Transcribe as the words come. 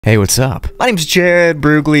Hey, what's up? My name's Jared,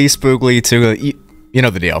 Broogli, Spoogli, you know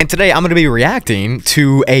the deal. And today I'm going to be reacting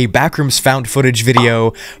to a backrooms found footage video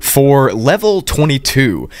for level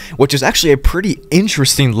 22, which is actually a pretty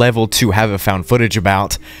interesting level to have a found footage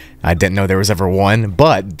about. I didn't know there was ever one,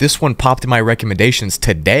 but this one popped in my recommendations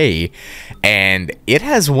today, and it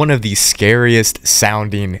has one of the scariest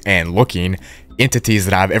sounding and looking entities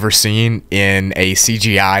that I've ever seen in a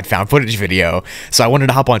CGI'd found footage video. So I wanted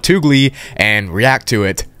to hop on Broogli and react to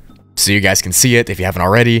it so you guys can see it if you haven't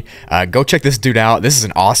already. Go check this dude out. This is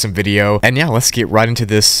an awesome video. And yeah, let's get right into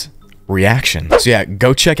this reaction. So yeah,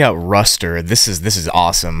 go check out Ruster. This is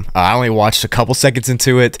awesome. I only watched a couple seconds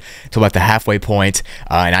into it till about the halfway point,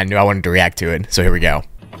 and I knew I wanted to react to it. So here we go.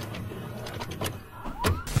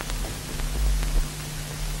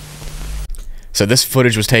 So this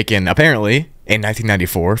footage was taken apparently in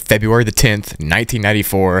 1994, February the 10th,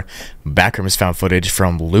 1994. Backrooms found footage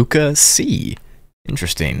from Luca C.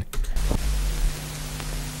 Interesting.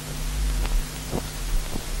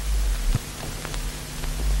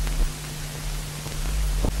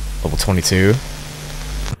 Level 22.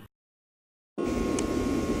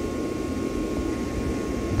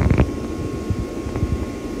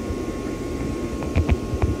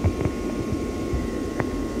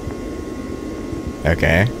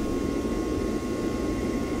 Okay.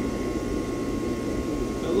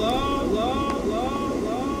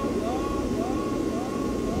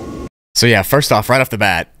 So yeah, first off, right off the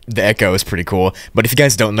bat, the echo is pretty cool. But if you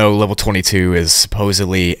guys don't know, level 22 is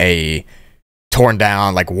supposedly a torn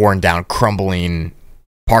down, like worn down, crumbling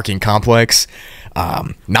parking complex.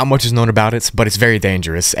 Not much is known about it, but it's very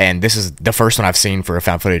dangerous. And this is the first one I've seen for a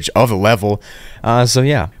found footage of the level. So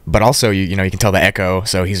yeah, but also you know you can tell the echo.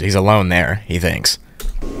 So he's alone there. He thinks.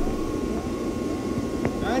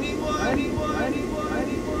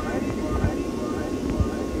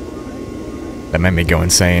 That made me go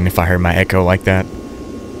insane if I heard my echo like that.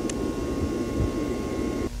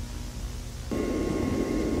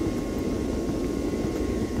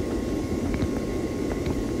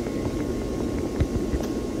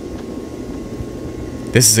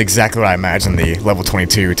 This is exactly what I imagined the level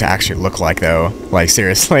 22 to actually look like, though. Like,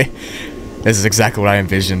 seriously. This is exactly what I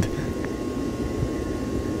envisioned.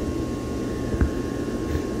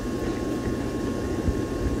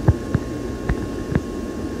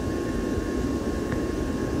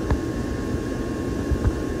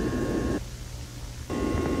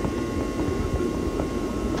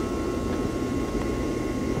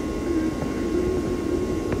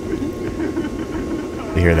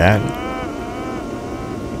 You hear that?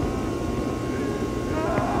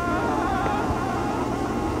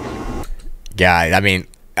 Yeah, I mean,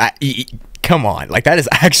 come on, like that is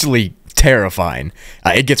actually terrifying.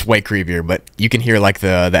 It gets way creepier, but you can hear like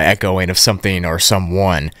the echoing of something or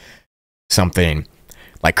something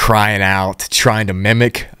like crying out, trying to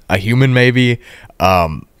mimic a human, maybe.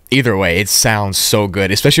 Either way, it sounds so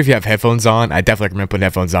good, especially if you have headphones on. I definitely recommend putting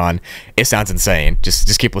headphones on. It sounds insane.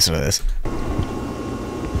 Just keep listening to this.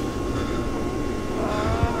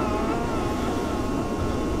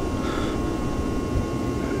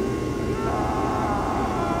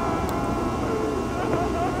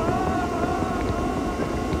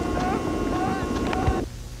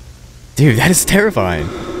 Dude, that is terrifying.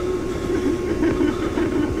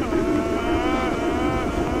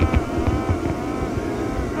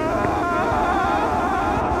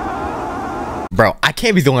 Bro, I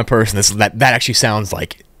can't be the only person that actually sounds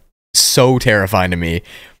like so terrifying to me.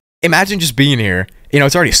 Imagine just being here. You know,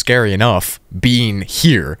 it's already scary enough being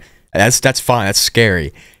here. That's fine. That's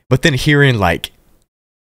scary. But then hearing like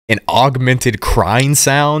an augmented crying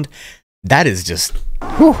sound, that is just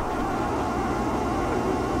whew.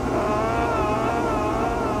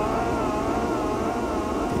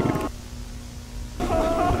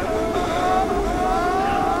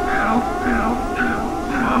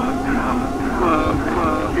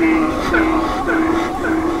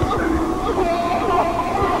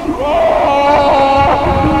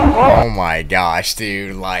 Oh my gosh,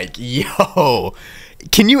 dude, like, yo,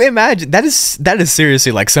 can you imagine? That is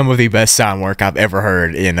seriously like some of the best sound work I've ever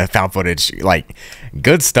heard in a found footage. Like,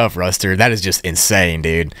 good stuff, Ruster. That is just insane,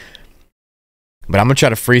 dude. But I'm gonna try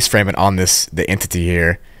to freeze frame it on the entity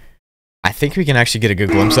here. I think we can actually get a good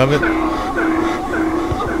glimpse of it.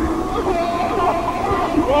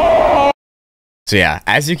 So yeah,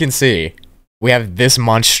 as you can see, we have this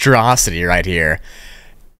monstrosity right here.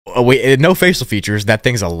 No facial features. That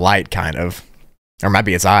thing's a light, kind of. Or might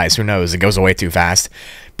be its eyes. Who knows? It goes away too fast.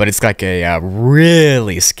 But it's like a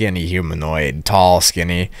really skinny humanoid. Tall,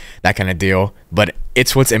 skinny. That kind of deal. But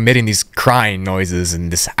it's what's emitting these crying noises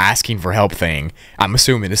and this asking for help thing. I'm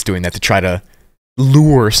assuming it's doing that to try to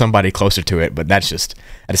lure somebody closer to it, but that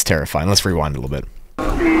is terrifying. Let's rewind a little bit.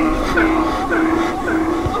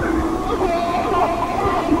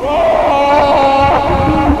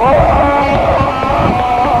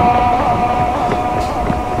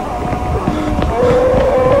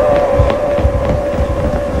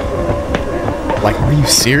 Like, are you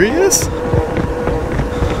serious?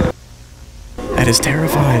 That is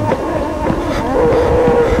terrifying.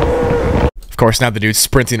 Of course, now the dude's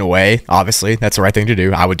sprinting away. Obviously, that's the right thing to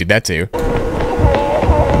do. I would do that too.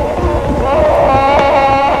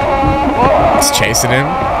 It's chasing him.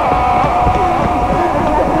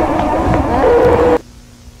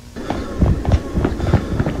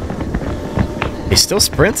 He's still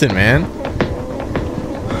sprinting, man.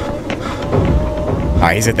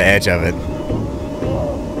 Alright, he's at the edge of it.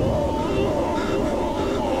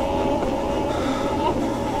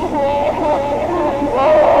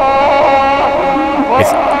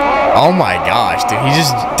 Oh my gosh, dude,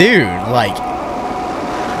 dude, like,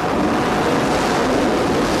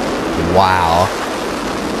 wow.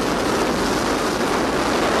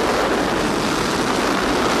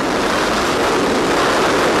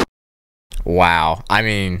 Wow, I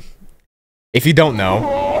mean, if you don't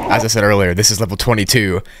know, as I said earlier, this is level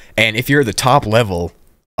 22, and if you're at the top level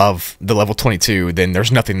of the level 22, then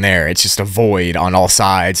there's nothing there. It's just a void on all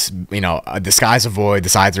sides. You know, the sky's a void, the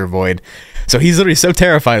sides are a void. So he's literally so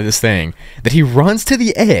terrified of this thing that he runs to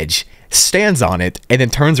the edge, stands on it, and then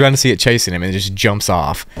turns around to see it chasing him and just jumps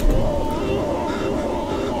off.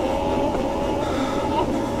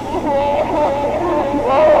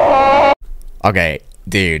 Okay,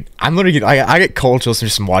 dude, I'm literally I get cold chills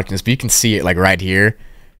just from watching this, but you can see it like right here.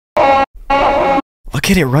 Look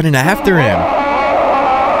at it running after him.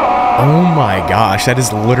 Oh my gosh, that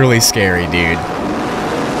is literally scary, dude.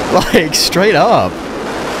 Like, straight up.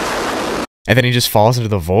 And then he just falls into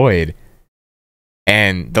the void.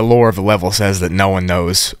 And the lore of the level says that no one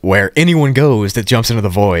knows where anyone goes that jumps into the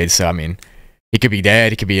void. So, I mean, he could be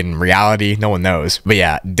dead, he could be in reality, no one knows. But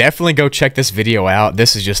yeah, definitely go check this video out.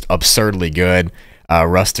 This is just absurdly good.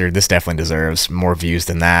 Ruster, this definitely deserves more views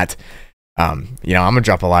than that. You know, I'm gonna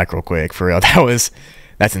drop a like real quick, for real.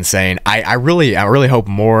 That's insane. I really hope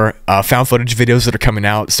more found footage videos that are coming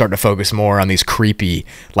out start to focus more on these creepy,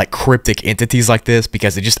 like, cryptic entities like this,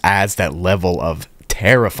 because it just adds that level of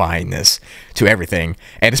terrifyingness to everything,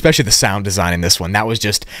 and especially the sound design in this one. That was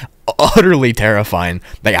just utterly terrifying.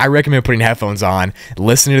 Like, I recommend putting headphones on,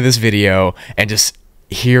 listening to this video, and just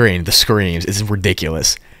hearing the screams. It's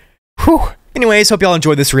ridiculous. Whew. Anyways, hope y'all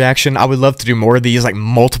enjoyed this reaction. I would love to do more of these, like,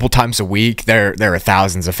 multiple times a week. There are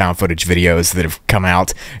thousands of found footage videos that have come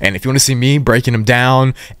out, and if you want to see me breaking them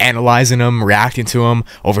down, analyzing them, reacting to them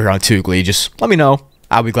over here on Broogli, just let me know.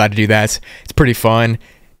 I'll be glad to do that. It's pretty fun,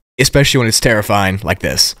 especially when it's terrifying like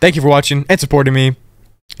this. Thank you for watching and supporting me,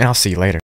 and I'll see you later.